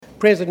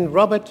President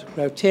Robert,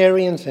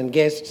 Rotarians and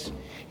guests,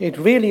 it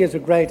really is a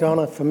great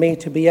honour for me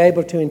to be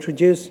able to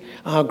introduce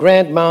our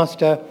Grand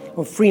Master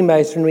of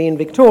Freemasonry in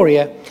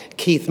Victoria,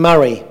 Keith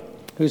Murray,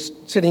 who's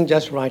sitting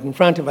just right in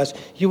front of us.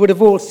 You would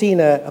have all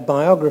seen a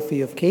biography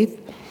of Keith.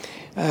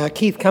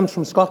 Keith comes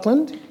from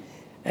Scotland,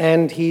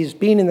 and he's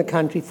been in the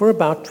country for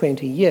about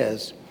 20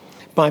 years.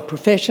 By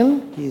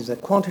profession, he's a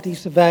quantity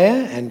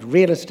surveyor and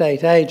real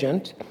estate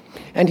agent,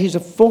 and he's a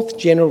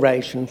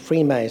fourth-generation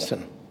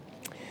Freemason.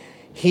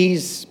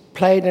 He's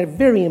played a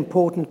very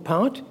important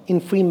part in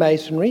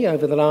Freemasonry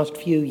over the last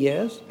few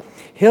years,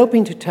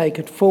 helping to take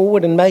it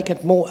forward and make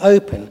it more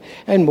open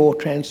and more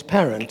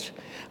transparent.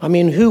 I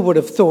mean, who would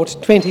have thought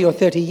 20 or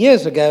 30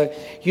 years ago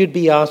you'd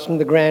be asking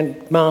the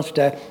Grand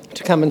Master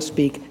to come and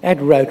speak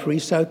at Rotary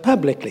so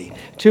publicly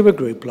to a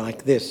group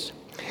like this?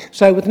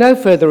 So with no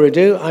further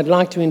ado, I'd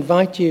like to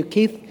invite you,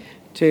 Keith,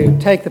 to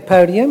take the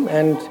podium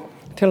and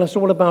tell us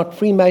all about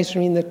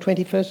Freemasonry in the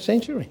 21st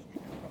century.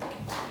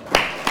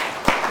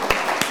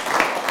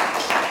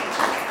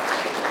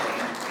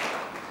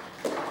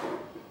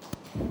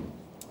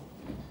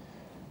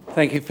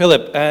 Thank you,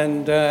 Philip,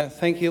 and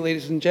thank you,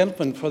 ladies and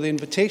gentlemen, for the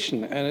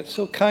invitation. And it's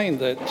so kind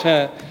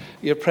that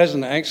your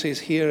president actually is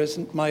here as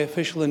my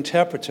official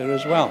interpreter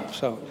as well.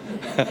 So,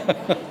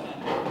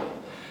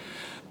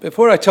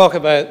 before I talk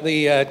about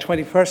the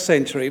 21st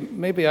century,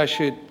 maybe I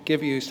should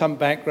give you some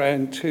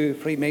background to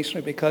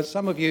Freemasonry, because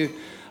some of you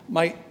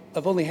might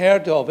have only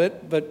heard of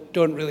it, but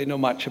don't really know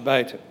much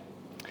about it.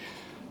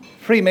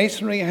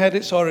 Freemasonry had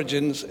its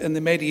origins in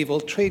the medieval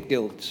trade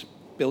guilds,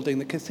 building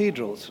the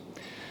cathedrals.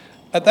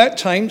 At that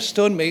time,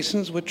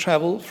 stonemasons would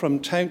travel from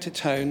town to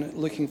town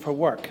looking for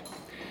work.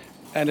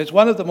 And as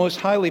one of the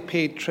most highly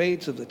paid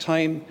trades of the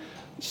time,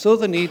 so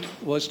the need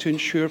was to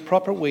ensure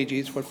proper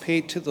wages were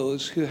paid to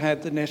those who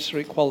had the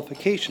necessary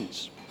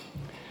qualifications.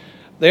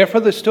 Therefore,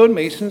 the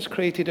stonemasons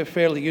created a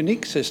fairly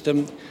unique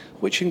system,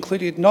 which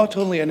included not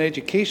only an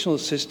educational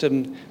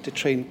system to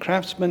train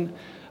craftsmen,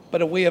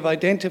 but a way of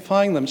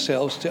identifying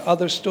themselves to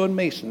other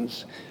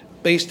stonemasons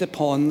based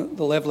upon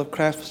the level of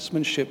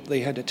craftsmanship they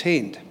had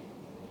attained.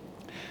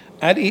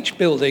 At each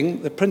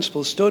building, the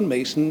principal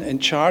stonemason in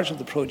charge of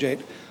the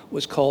project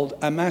was called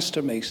a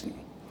master mason.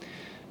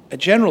 A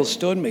general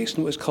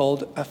stonemason was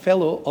called a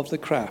fellow of the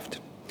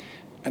craft,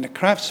 and a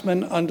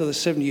craftsman under the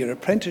 7-year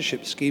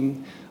apprenticeship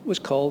scheme was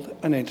called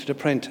an entered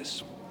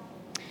apprentice.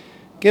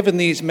 Given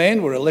these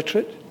men were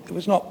illiterate, it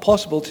was not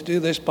possible to do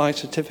this by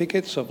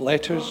certificates of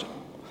letters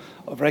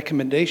of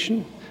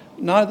recommendation,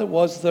 neither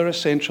was there a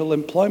central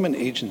employment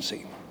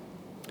agency.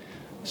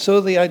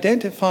 So the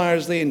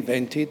identifiers they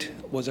invented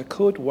was a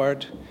code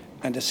word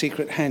and a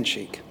secret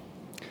handshake.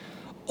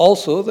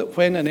 Also that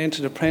when an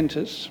entered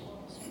apprentice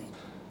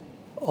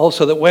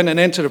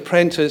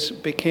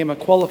became a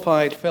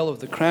qualified fellow of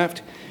the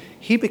craft,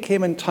 he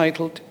became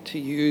entitled to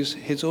use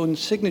his own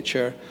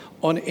signature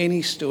on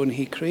any stone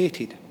he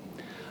created,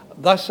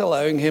 thus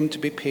allowing him to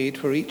be paid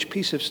for each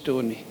piece of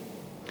stone.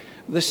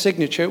 This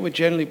signature would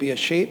generally be a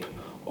shape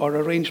or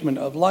arrangement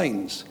of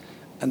lines,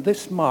 and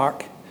this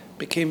mark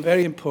became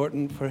very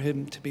important for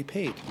him to be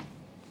paid.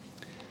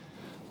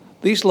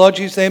 These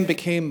lodges then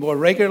became more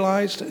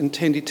regularized and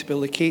tended to be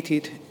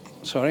located.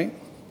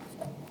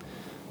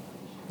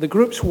 The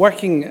groups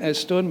working as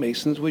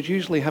stonemasons would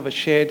usually have a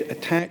shed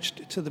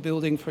attached to the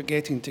building for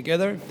getting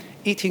together,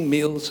 eating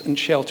meals and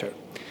shelter,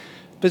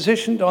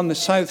 positioned on the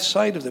south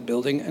side of the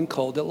building and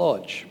called a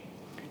lodge.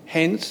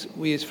 Hence,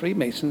 we as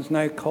Freemasons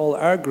now call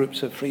our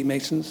groups of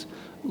Freemasons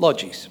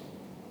lodges.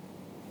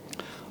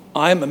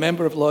 I am a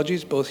member of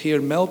lodges both here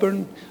in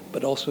Melbourne,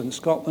 but also in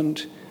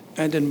Scotland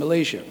and in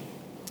Malaysia.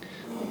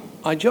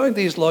 I joined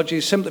these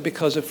lodges simply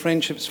because of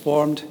friendships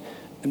formed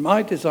and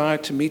my desire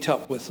to meet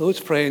up with those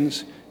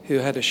friends who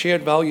had a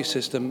shared value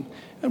system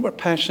and were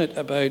passionate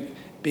about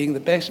being the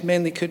best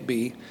men they could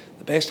be,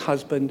 the best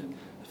husband,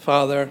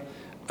 father,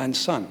 and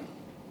son.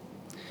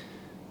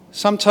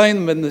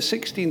 Sometime in the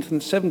 16th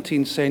and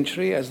 17th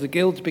century, as the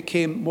guilds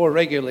became more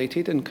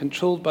regulated and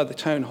controlled by the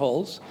town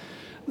halls,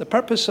 the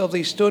purpose of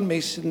these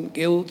stonemason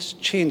guilds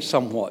changed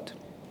somewhat.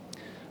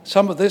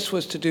 Some of this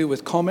was to do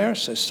with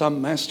commerce, as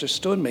some master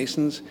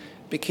stonemasons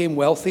became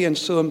wealthy and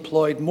so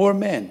employed more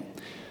men,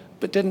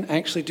 but didn't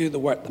actually do the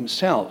work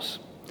themselves.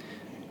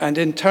 And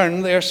in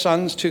turn, their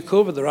sons took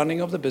over the running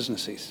of the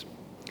businesses.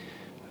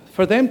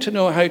 For them to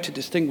know how to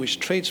distinguish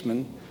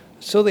tradesmen,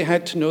 so they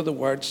had to know the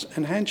words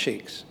and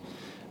handshakes.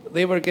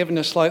 They were given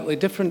a slightly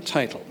different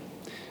title,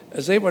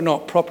 as they were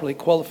not properly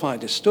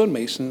qualified as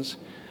stonemasons.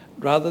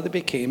 Rather, they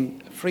became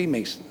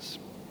Freemasons,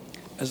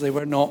 as they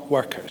were not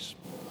workers.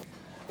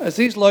 As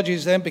these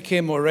lodges then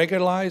became more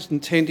regularized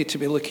and tended to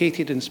be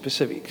located in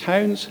specific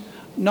towns,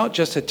 not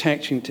just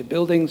attaching to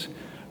buildings,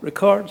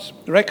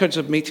 records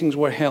of meetings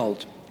were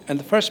held, and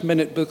the first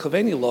minute book of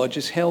any lodge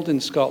is held in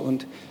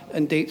Scotland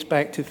and dates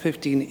back to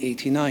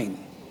 1589.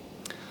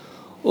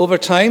 Over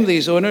time,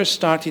 these owners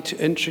started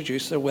to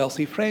introduce their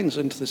wealthy friends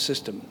into the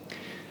system,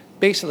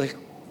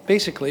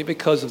 basically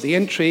because of the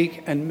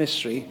intrigue and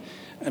mystery,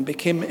 and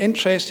became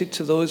interested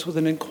to those with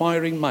an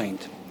inquiring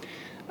mind.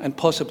 and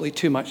possibly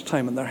too much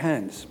time on their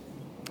hands.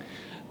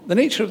 The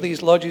nature of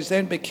these lodges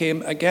then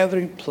became a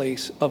gathering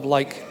place of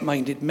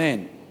like-minded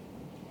men.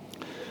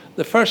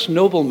 The first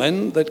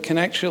nobleman that can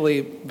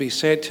actually be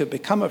said to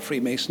become a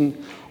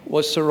Freemason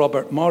was Sir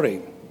Robert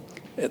Moray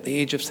at the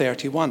age of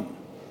 31.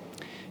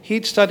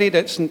 He'd studied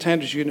at St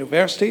Andrews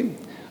University,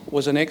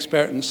 was an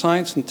expert in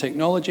science and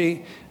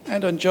technology,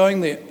 and on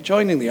joining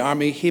the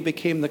army, he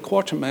became the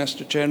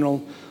Quartermaster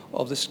General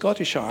of the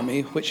Scottish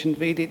Army, which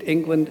invaded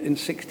England in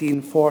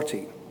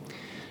 1640,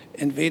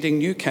 invading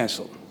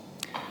Newcastle.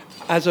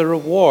 As a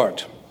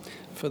reward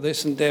for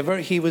this endeavour,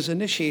 he was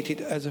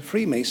initiated as a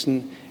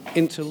Freemason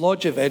into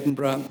Lodge of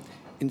Edinburgh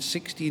in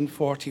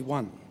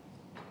 1641.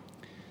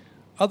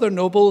 Other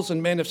nobles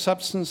and men of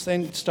substance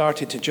then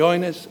started to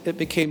join us. It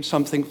became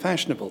something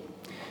fashionable.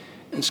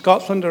 In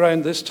Scotland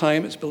around this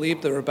time, it's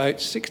believed there were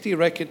about 60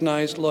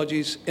 recognised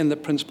lodges in the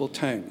principal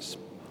towns.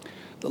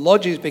 The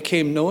lodges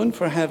became known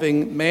for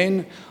having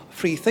men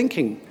free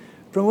thinking,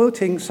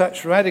 promoting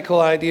such radical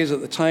ideas at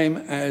the time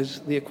as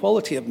the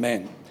equality of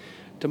men,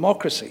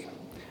 democracy,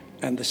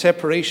 and the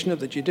separation of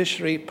the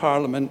judiciary,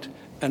 parliament,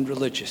 and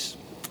religious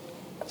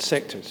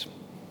sectors.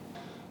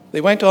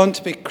 They went on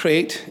to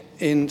create,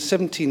 in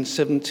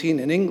 1717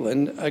 in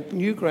England, a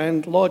new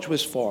Grand Lodge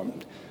was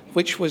formed,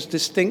 which was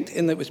distinct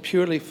in that it was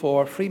purely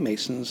for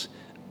Freemasons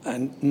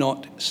and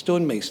not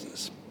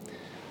stonemasons.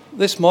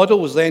 This model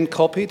was then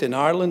copied in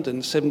Ireland in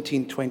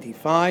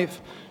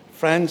 1725,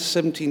 France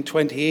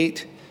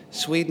 1728,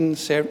 Sweden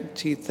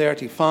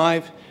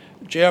 1735,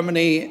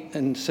 Germany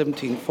in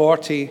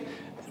 1740,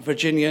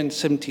 Virginia in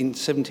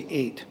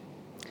 1778.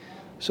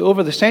 So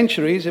over the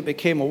centuries, it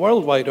became a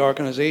worldwide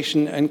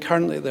organization, and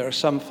currently there are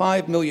some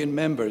 5 million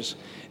members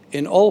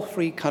in all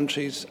free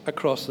countries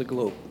across the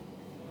globe.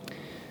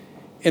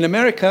 In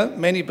America,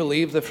 many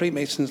believe the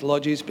Freemasons'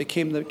 lodges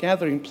became the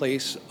gathering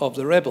place of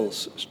the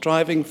rebels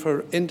striving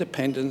for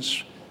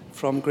independence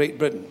from Great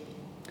Britain.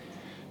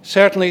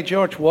 Certainly,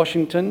 George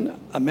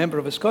Washington, a member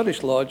of a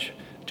Scottish lodge,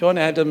 John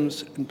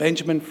Adams and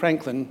Benjamin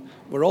Franklin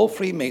were all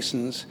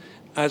Freemasons,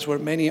 as were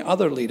many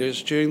other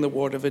leaders during the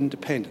War of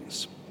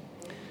Independence.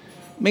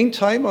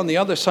 Meantime, on the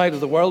other side of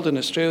the world in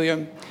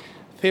Australia,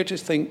 fair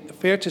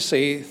to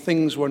say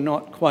things were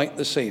not quite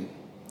the same.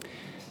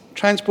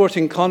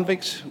 Transporting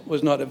convicts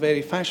was not a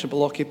very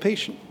fashionable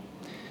occupation,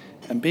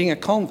 and being a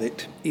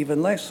convict,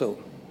 even less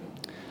so.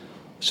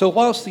 So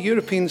whilst the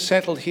Europeans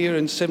settled here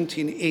in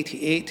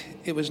 1788,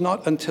 it was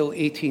not until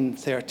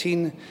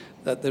 1813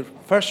 that the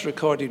first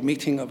recorded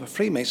meeting of a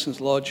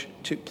Freemasons' lodge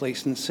took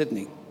place in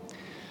Sydney.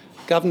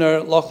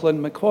 Governor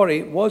Lachlan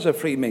Macquarie was a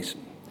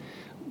Freemason,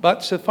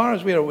 but so far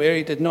as we are aware,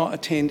 he did not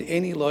attend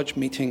any lodge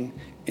meeting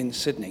in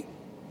Sydney.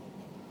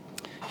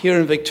 Here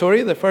in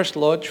Victoria, the first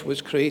lodge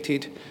was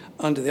created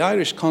under the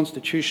Irish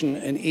Constitution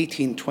in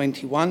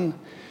 1821,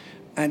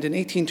 and in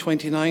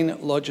 1829,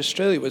 Lodge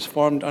Australia was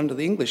formed under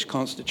the English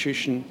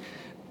Constitution,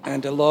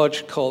 and a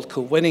lodge called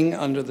Kilwinning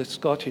under the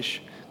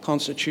Scottish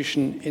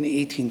Constitution in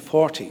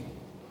 1840.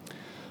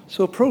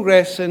 So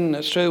progress in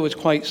Australia was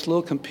quite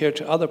slow compared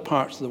to other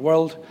parts of the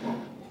world,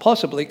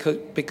 possibly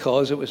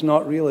because it was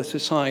not really a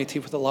society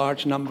with a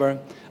large number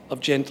of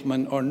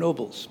gentlemen or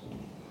nobles.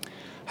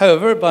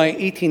 However, by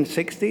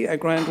 1860, a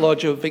Grand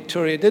Lodge of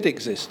Victoria did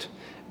exist,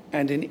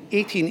 and in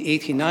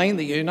 1889,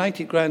 the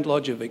United Grand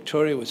Lodge of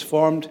Victoria was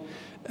formed,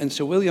 and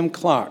Sir William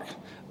Clark,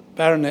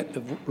 Baronet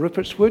of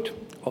Rupertswood,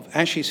 of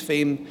Ashes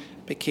fame,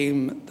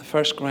 became the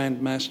first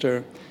Grand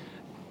Master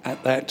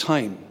at that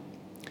time.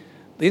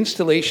 The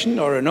installation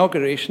or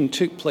inauguration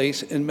took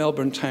place in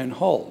Melbourne Town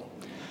Hall.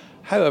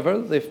 However,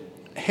 the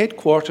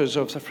headquarters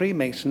of the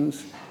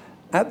Freemasons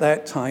at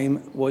that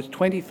time was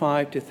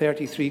 25 to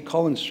 33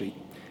 Collins Street,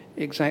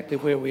 exactly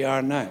where we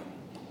are now.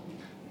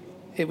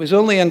 It was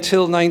only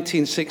until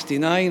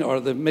 1969 or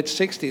the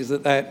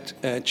mid-60s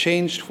that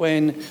changed,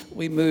 when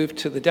we moved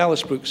to the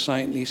Dallasbrook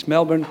site in East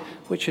Melbourne,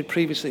 which had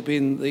previously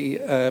been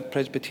the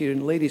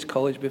Presbyterian Ladies'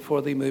 College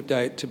before they moved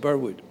out to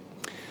Burwood.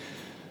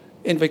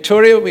 In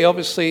Victoria, we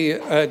obviously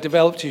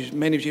developed, as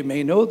many of you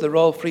may know, the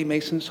Royal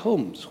Freemasons'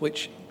 Homes,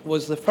 which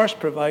was the first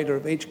provider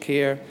of aged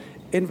care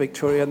in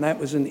Victoria, and that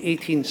was in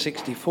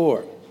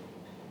 1864.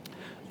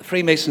 The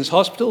Freemasons'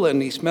 Hospital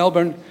in East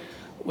Melbourne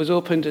was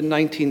opened in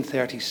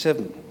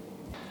 1937.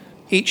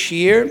 Each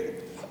year,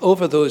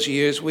 over those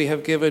years, we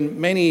have given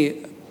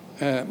many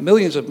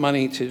millions of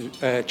money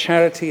to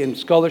charity and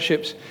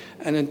scholarships,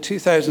 and in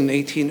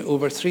 2018,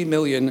 over 3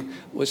 million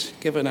was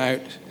given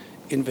out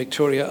in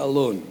Victoria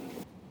alone.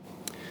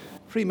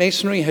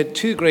 Freemasonry had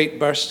two great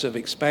bursts of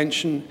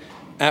expansion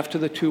after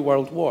the two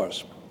world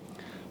wars.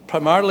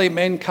 Primarily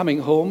men coming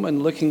home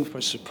and looking for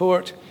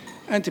support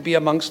and to be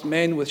amongst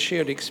men with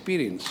shared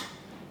experience,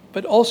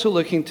 but also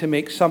looking to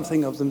make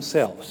something of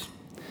themselves.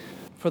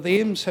 For the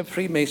aims of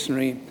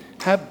Freemasonry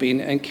have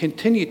been and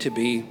continue to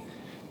be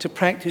to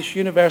practice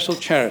universal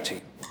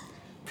charity,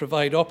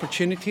 provide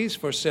opportunities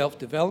for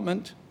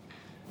self-development,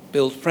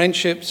 build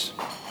friendships,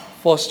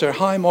 foster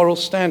high moral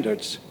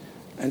standards,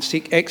 and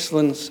seek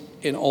excellence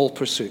in all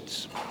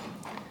pursuits.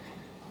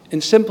 In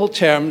simple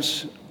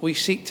terms, we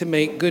seek to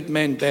make good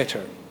men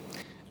better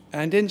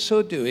and in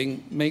so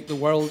doing, make the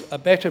world a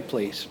better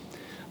place,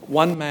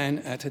 one man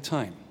at a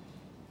time.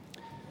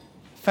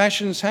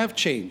 Fashions have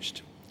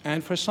changed,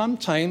 and for some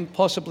time,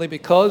 possibly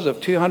because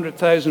of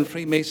 200,000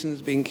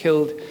 Freemasons being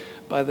killed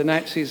by the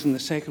Nazis in the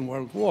Second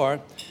World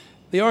War,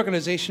 the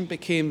organization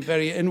became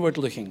very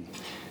inward-looking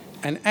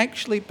and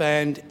actually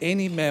banned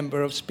any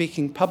member of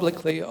speaking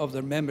publicly of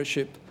their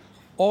membership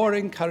or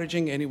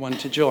encouraging anyone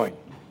to join.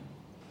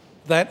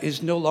 That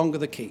is no longer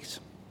the case.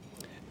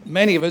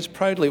 Many of us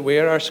proudly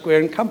wear our square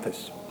and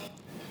compass.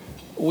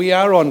 We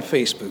are on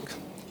Facebook,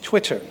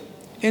 Twitter,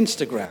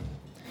 Instagram.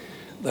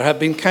 There have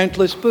been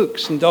countless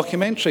books and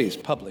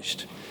documentaries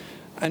published,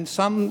 and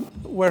some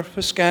were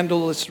for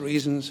scandalous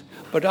reasons,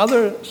 but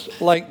others,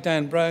 like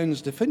Dan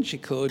Brown's Da Vinci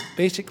Code,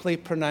 basically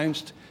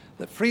pronounced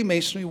that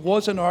Freemasonry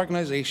was an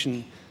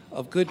organization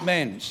of good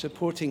men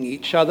supporting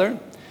each other,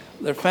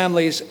 their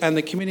families, and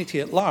the community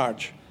at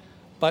large,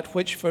 but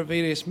which, for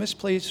various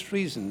misplaced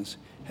reasons,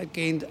 had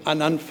gained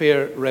an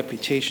unfair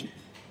reputation.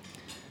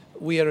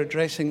 We are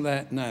addressing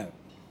that now.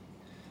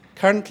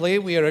 Currently,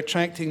 we are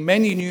attracting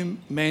many new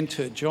men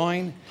to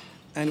join,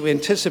 and we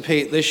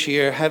anticipate this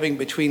year having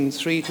between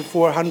 300 to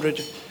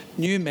 400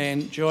 new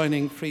men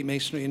joining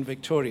Freemasonry in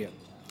Victoria.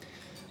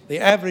 The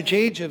average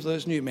age of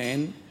those new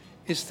men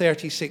is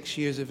 36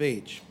 years of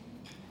age.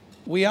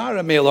 We are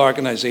a male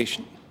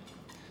organization,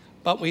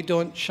 but we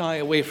don't shy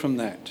away from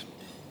that.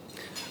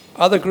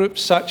 Other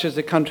groups, such as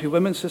the Country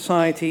Women's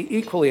Society,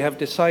 equally have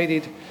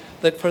decided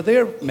that for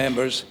their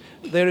members,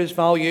 there is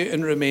value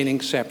in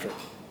remaining separate.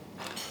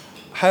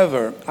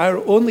 However, our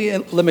only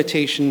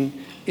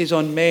limitation is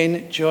on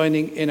men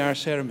joining in our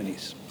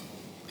ceremonies.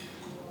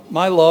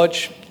 My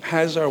lodge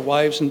has our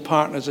wives and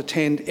partners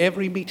attend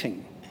every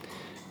meeting,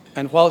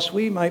 and whilst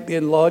we might be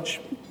in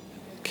lodge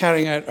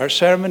carrying out our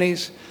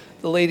ceremonies,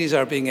 the ladies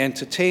are being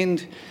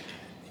entertained,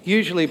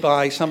 usually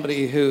by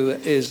somebody who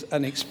is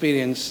an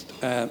experienced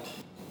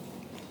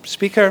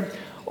speaker,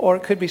 or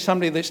it could be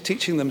somebody that's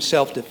teaching them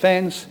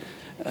self-defense,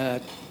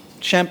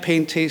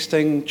 champagne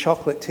tasting,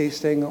 chocolate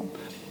tasting,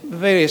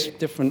 various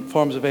different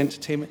forms of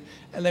entertainment,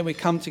 and then we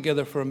come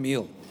together for a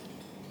meal.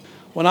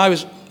 When I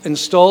was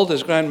installed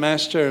as Grand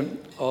Master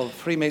of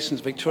Freemasons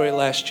Victoria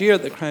last year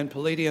at the Crown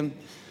Palladium,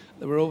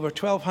 there were over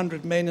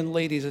 1,200 men and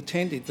ladies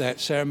attended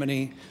that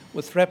ceremony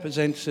with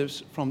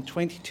representatives from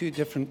 22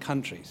 different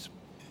countries.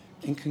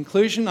 In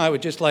conclusion, I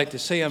would just like to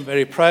say I'm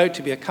very proud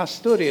to be a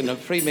custodian of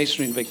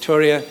Freemasonry in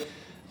Victoria,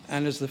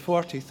 and as the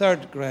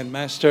 43rd Grand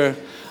Master,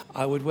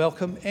 I would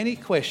welcome any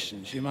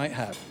questions you might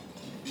have.